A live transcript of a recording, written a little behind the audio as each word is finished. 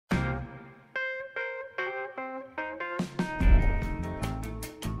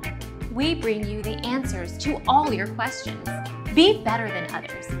we bring you the answers to all your questions. Be better than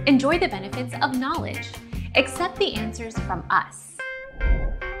others. Enjoy the benefits of knowledge. Accept the answers from us.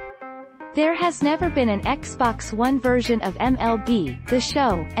 There has never been an Xbox One version of MLB The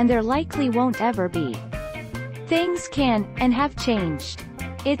Show, and there likely won't ever be. Things can, and have changed.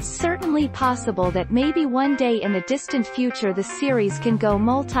 It's certainly possible that maybe one day in the distant future the series can go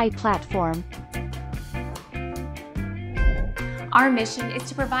multi-platform. Our mission is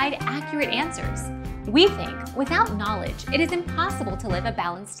to provide accurate answers. We think without knowledge, it is impossible to live a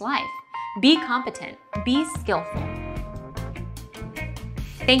balanced life. Be competent, be skillful.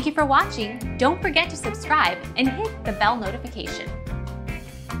 Thank you for watching. Don't forget to subscribe and hit the bell notification.